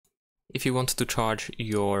If you want to charge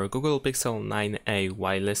your Google Pixel 9a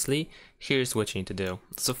wirelessly, here's what you need to do.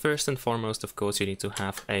 So first and foremost, of course, you need to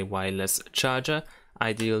have a wireless charger.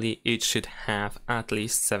 Ideally, it should have at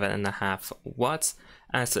least 7.5 watts,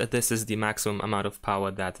 as this is the maximum amount of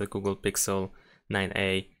power that the Google Pixel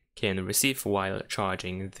 9a can receive while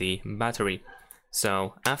charging the battery.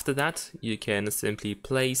 So after that, you can simply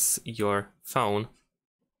place your phone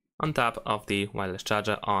on top of the wireless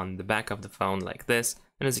charger on the back of the phone like this.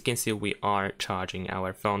 And as you can see, we are charging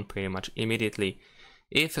our phone pretty much immediately.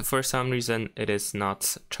 If for some reason it is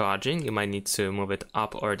not charging, you might need to move it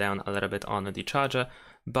up or down a little bit on the charger,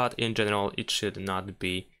 but in general, it should not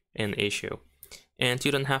be an issue. And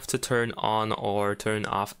you don't have to turn on or turn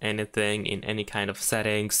off anything in any kind of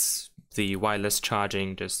settings. The wireless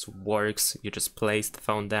charging just works. You just place the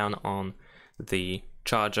phone down on the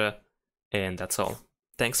charger, and that's all.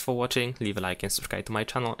 Thanks for watching, leave a like and subscribe to my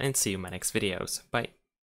channel, and see you in my next videos. Bye.